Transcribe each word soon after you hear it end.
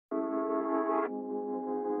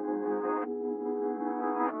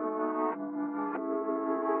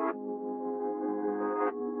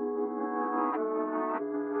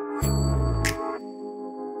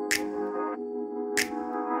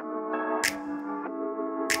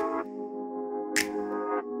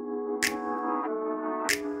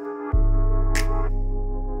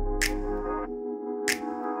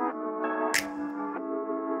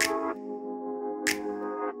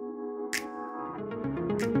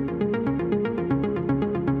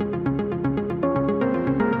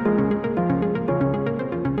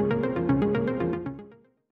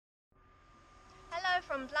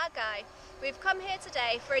From Blagaj. We've come here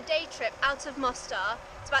today for a day trip out of Mostar.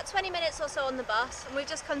 It's about 20 minutes or so on the bus, and we've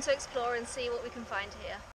just come to explore and see what we can find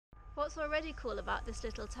here. What's already cool about this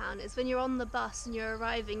little town is when you're on the bus and you're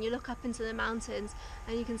arriving, you look up into the mountains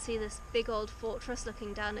and you can see this big old fortress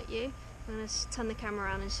looking down at you. I'm going to turn the camera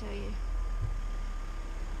around and show you.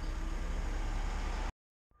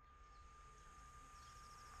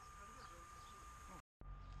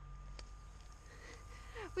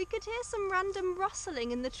 We could hear some random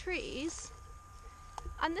rustling in the trees,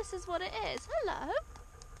 and this is what it is. Hello?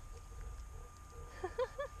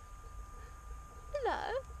 Hello?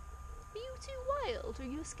 Are you too wild, or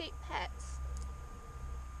you escaped pets?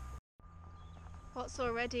 What's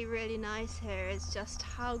already really nice here is just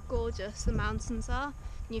how gorgeous the mountains are,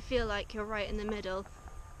 and you feel like you're right in the middle,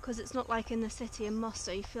 because it's not like in the city in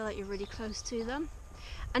Mostar, you feel like you're really close to them.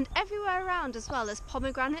 And everywhere around as well, there's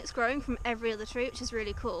pomegranates growing from every other tree, which is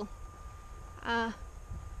really cool. But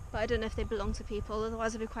I don't know if they belong to people,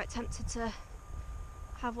 otherwise I'd be quite tempted to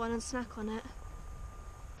have one and snack on it.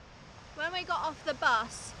 When we got off the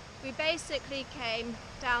bus, we basically came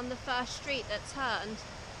down the first street that turned.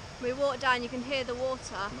 We walked down, you can hear the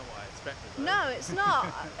water. Not what I expected, though. No, it's not.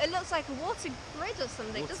 It looks like a water bridge or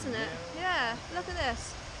something, doesn't it? Yeah, look at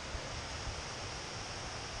this.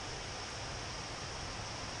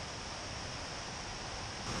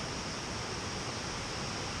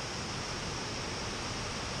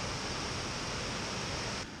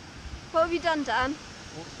 What have you done, Dan?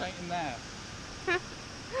 Walk straight in there.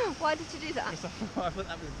 Why did you do that? I thought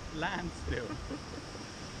that was land still.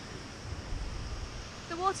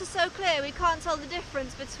 The water's so clear we can't tell the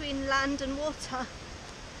difference between land and water.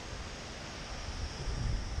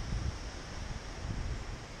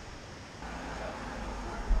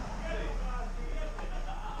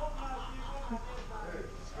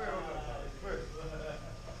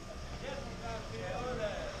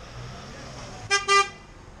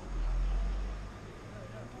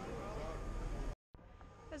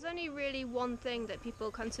 There's only really one thing that people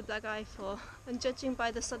come to Blagaj for, and judging by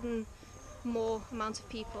the sudden more amount of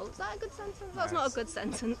people, is that a good sentence? That's not a good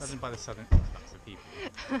sentence. Judging by the sudden influx of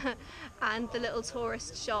people. And the little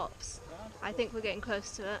tourist shops, I think we're getting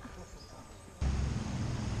close to it.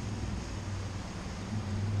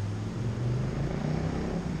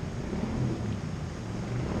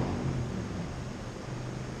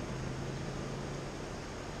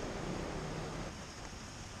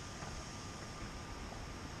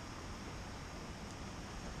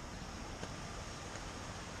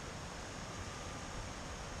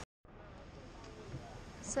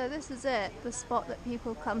 So this is it, the spot that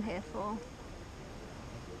people come here for.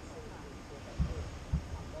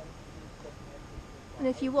 And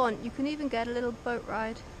if you want, you can even get a little boat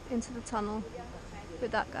ride into the tunnel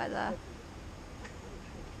with that guy there.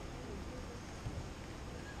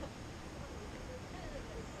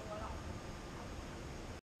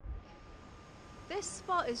 This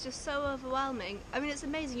spot is just so overwhelming. I mean, it's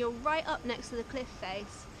amazing. You're right up next to the cliff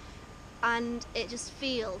face, and it just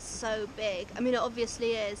feels so big. I mean, it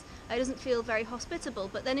obviously is. It doesn't feel very hospitable,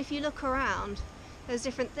 but then if you look around, there's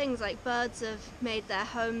different things, like birds have made their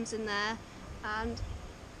homes in there, and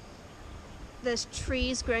there's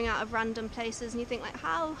trees growing out of random places, and you think, like,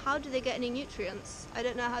 how do they get any nutrients? I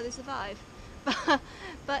don't know how they survive.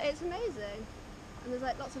 But it's amazing. And there's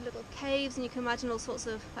like lots of little caves, and you can imagine all sorts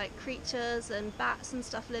of like creatures and bats and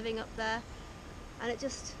stuff living up there. And it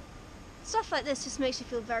just, stuff like this just makes you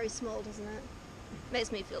feel very small, doesn't it?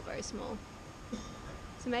 Makes me feel very small.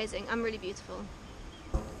 It's amazing and really beautiful.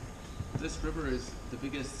 This river is the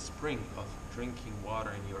biggest spring of drinking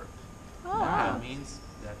water in Europe. Oh. That means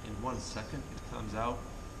that in 1 second it comes out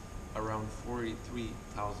around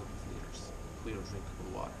 43,000 liters clear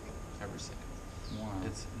drinkable water every second. Wow.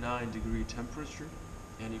 It's 9-degree temperature,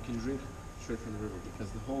 and you can drink straight from the river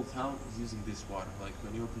because the whole town is using this water. Like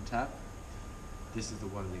when you open tap, this is the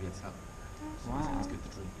water that gets out. Wow. So it's good to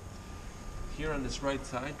drink. Here on this right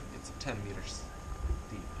side, it's 10 meters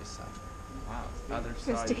deep this side. Wow. Other It's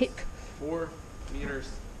side deep. is 4 meters,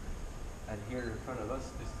 and here in front of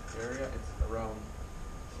us, this area, it's around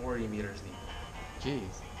 40 meters deep.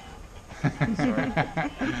 Jeez. Sorry.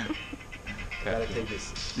 Gotta take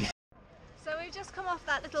this. So we've just come off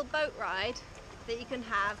that little boat ride that you can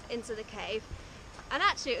have into the cave, and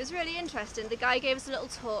actually it was really interesting. The guy gave us a little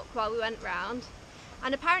talk while we went round,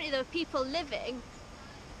 and apparently there were people living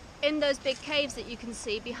in those big caves that you can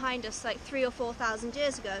see behind us like 3,000 or 4,000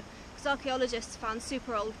 years ago, because archaeologists found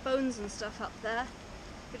super old bones and stuff up there,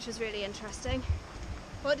 which was really interesting.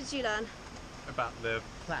 What did you learn? About the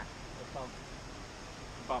plaque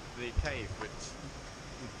above the cave, which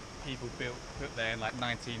people put there in like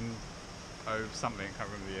 1900 something, I can't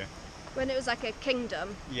remember the year. When it was like a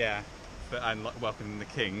kingdom. Yeah, and like welcoming the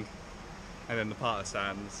king, and then the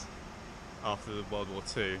partisans after the World War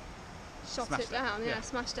II Shot it down, yeah,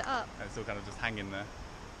 smashed it up. and it's all kind of just hanging there.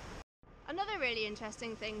 Another really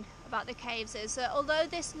interesting thing about the caves is that although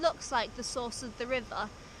this looks like the source of the river,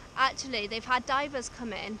 actually they've had divers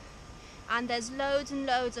come in and there's loads and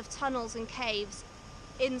loads of tunnels and caves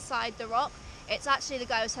inside the rock. It's actually, the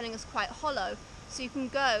guy was telling us, quite hollow, so you can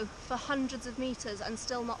go for hundreds of meters and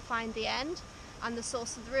still not find the end and the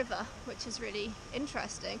source of the river, which is really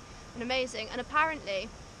interesting and amazing. And apparently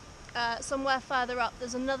somewhere further up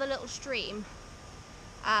there's another little stream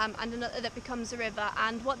and another that becomes a river,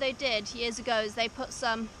 and what they did years ago is they put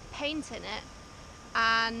some paint in it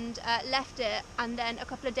and left it, and then a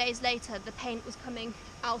couple of days later the paint was coming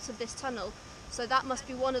out of this tunnel, so that must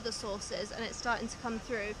be one of the sources and it's starting to come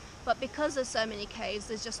through. But because there's so many caves,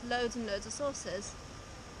 there's just loads and loads of sources,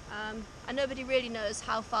 and nobody really knows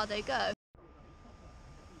how far they go.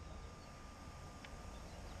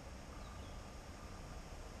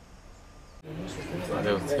 A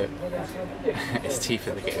little tip, it's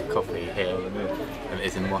cheaper to get a coffee here than it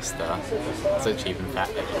is in Mostar. So cheap in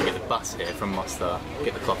fact that you can get the bus here from Mostar,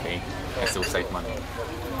 get the coffee, and still save money.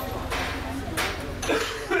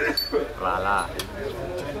 Voila!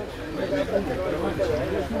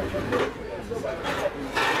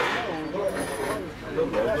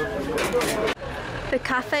 The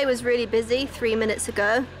cafe was really busy 3 minutes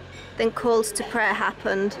ago, then calls to prayer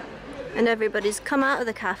happened and everybody's come out of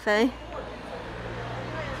the cafe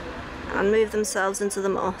and moved themselves into the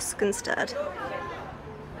mosque instead.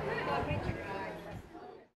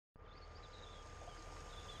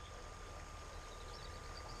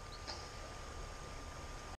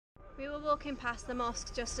 We were walking past the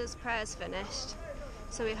mosque just as prayers finished,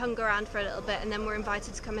 so we hung around for a little bit and then were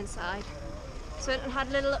invited to come inside. So we went and had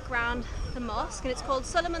a little look around the mosque, and it's called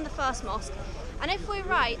Suleiman Mosque, and if we're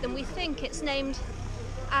right then we think it's named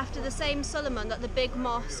after the same Suleiman that the big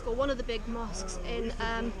mosque, or one of the big mosques in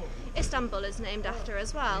Istanbul, is named after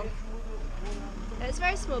as well. It's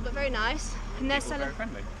very small but very nice. And they're very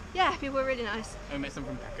friendly. Yeah, people were really nice. We met some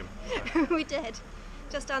from Tekke. We did,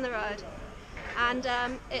 just down the road. And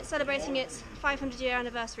it's celebrating its 500-year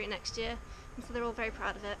anniversary next year, and so they're all very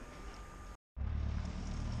proud of it.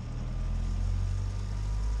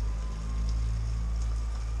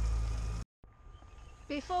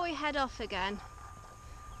 Before we head off again,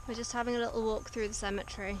 we're just having a little walk through the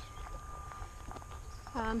cemetery.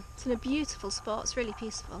 It's in a beautiful spot, it's really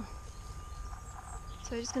peaceful.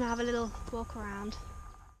 So we're just going to have a little walk around.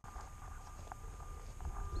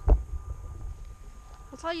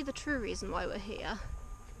 I'll tell you the true reason why we're here.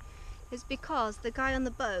 It's because the guy on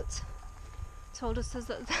the boat told us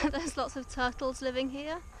that there's lots of turtles living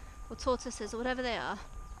here, or tortoises, or whatever they are.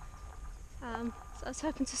 So I was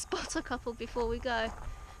hoping to spot a couple before we go,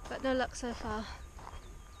 but no luck so far.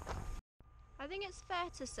 I think it's fair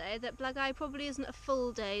to say that Blagaj probably isn't a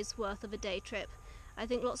full day's worth of a day trip. I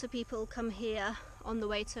think lots of people come here on the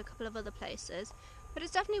way to a couple of other places, but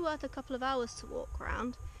it's definitely worth a couple of hours to walk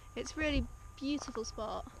around. It's a really beautiful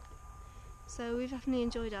spot, so we've definitely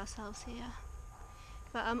enjoyed ourselves here.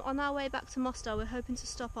 But on our way back to Mostar, we're hoping to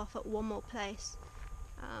stop off at one more place,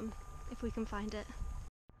 if we can find it.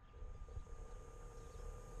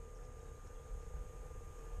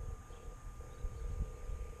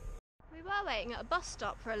 We were waiting at a bus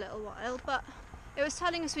stop for a little while, but it was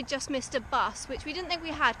telling us we'd just missed a bus, which we didn't think we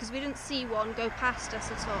had because we didn't see one go past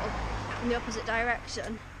us at all in the opposite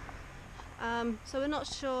direction. So we're not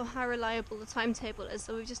sure how reliable the timetable is,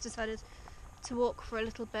 so we've just decided to walk for a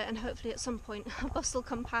little bit, and hopefully at some point a bus will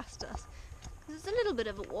come past us, because it's a little bit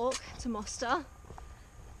of a walk to Mostar.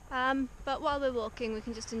 But while we're walking we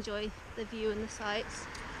can just enjoy the view and the sights.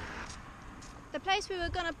 The place we were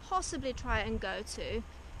going to possibly try and go to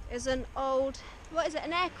is an old,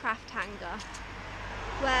 an aircraft hangar,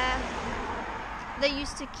 where they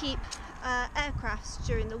used to keep aircrafts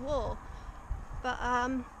during the war. But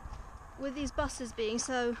with these buses being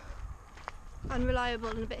so unreliable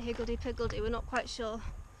and a bit higgledy-piggledy, we're not quite sure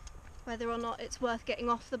whether or not it's worth getting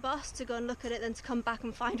off the bus to go and look at it, then to come back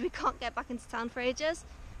and find we can't get back into town for ages.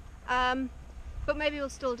 But maybe we'll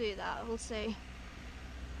still do that, we'll see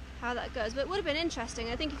how that goes. But it would have been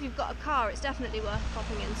interesting. I think if you've got a car, it's definitely worth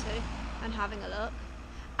popping into and having a look,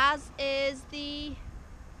 as is the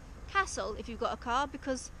castle if you've got a car,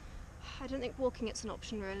 because I don't think walking it's an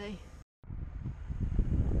option really.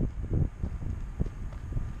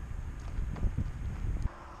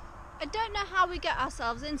 A don't know how we get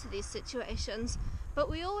ourselves into these situations, but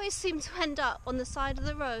we always seem to end up on the side of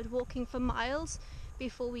the road walking for miles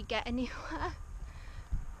before we get anywhere.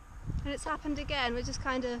 And it's happened again. We've just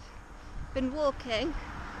kind of been walking,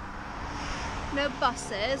 no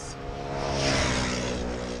buses,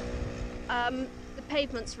 the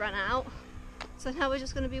pavement's run out, so now we're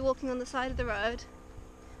just going to be walking on the side of the road,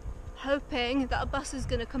 hoping that a bus is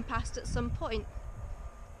going to come past at some point.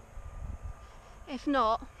 If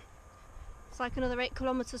not, it's like another 8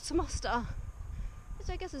 kilometres to Mostar, which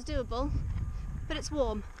I guess is doable, but it's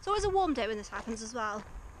warm. It's always a warm day when this happens as well.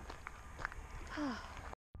 A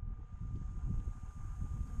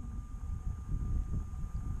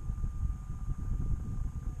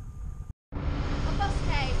bus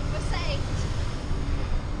came, we're saved.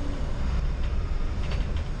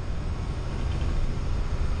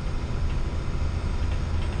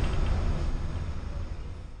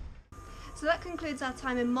 So that concludes our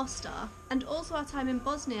time in Mostar and also our time in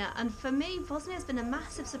Bosnia, and for me Bosnia has been a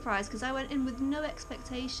massive surprise because I went in with no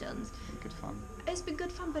expectations. Good fun. It's been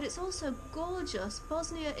good fun, but it's also gorgeous.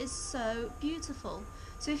 Bosnia is so beautiful.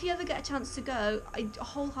 So if you ever get a chance to go, I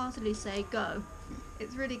wholeheartedly say go.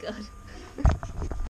 It's really good.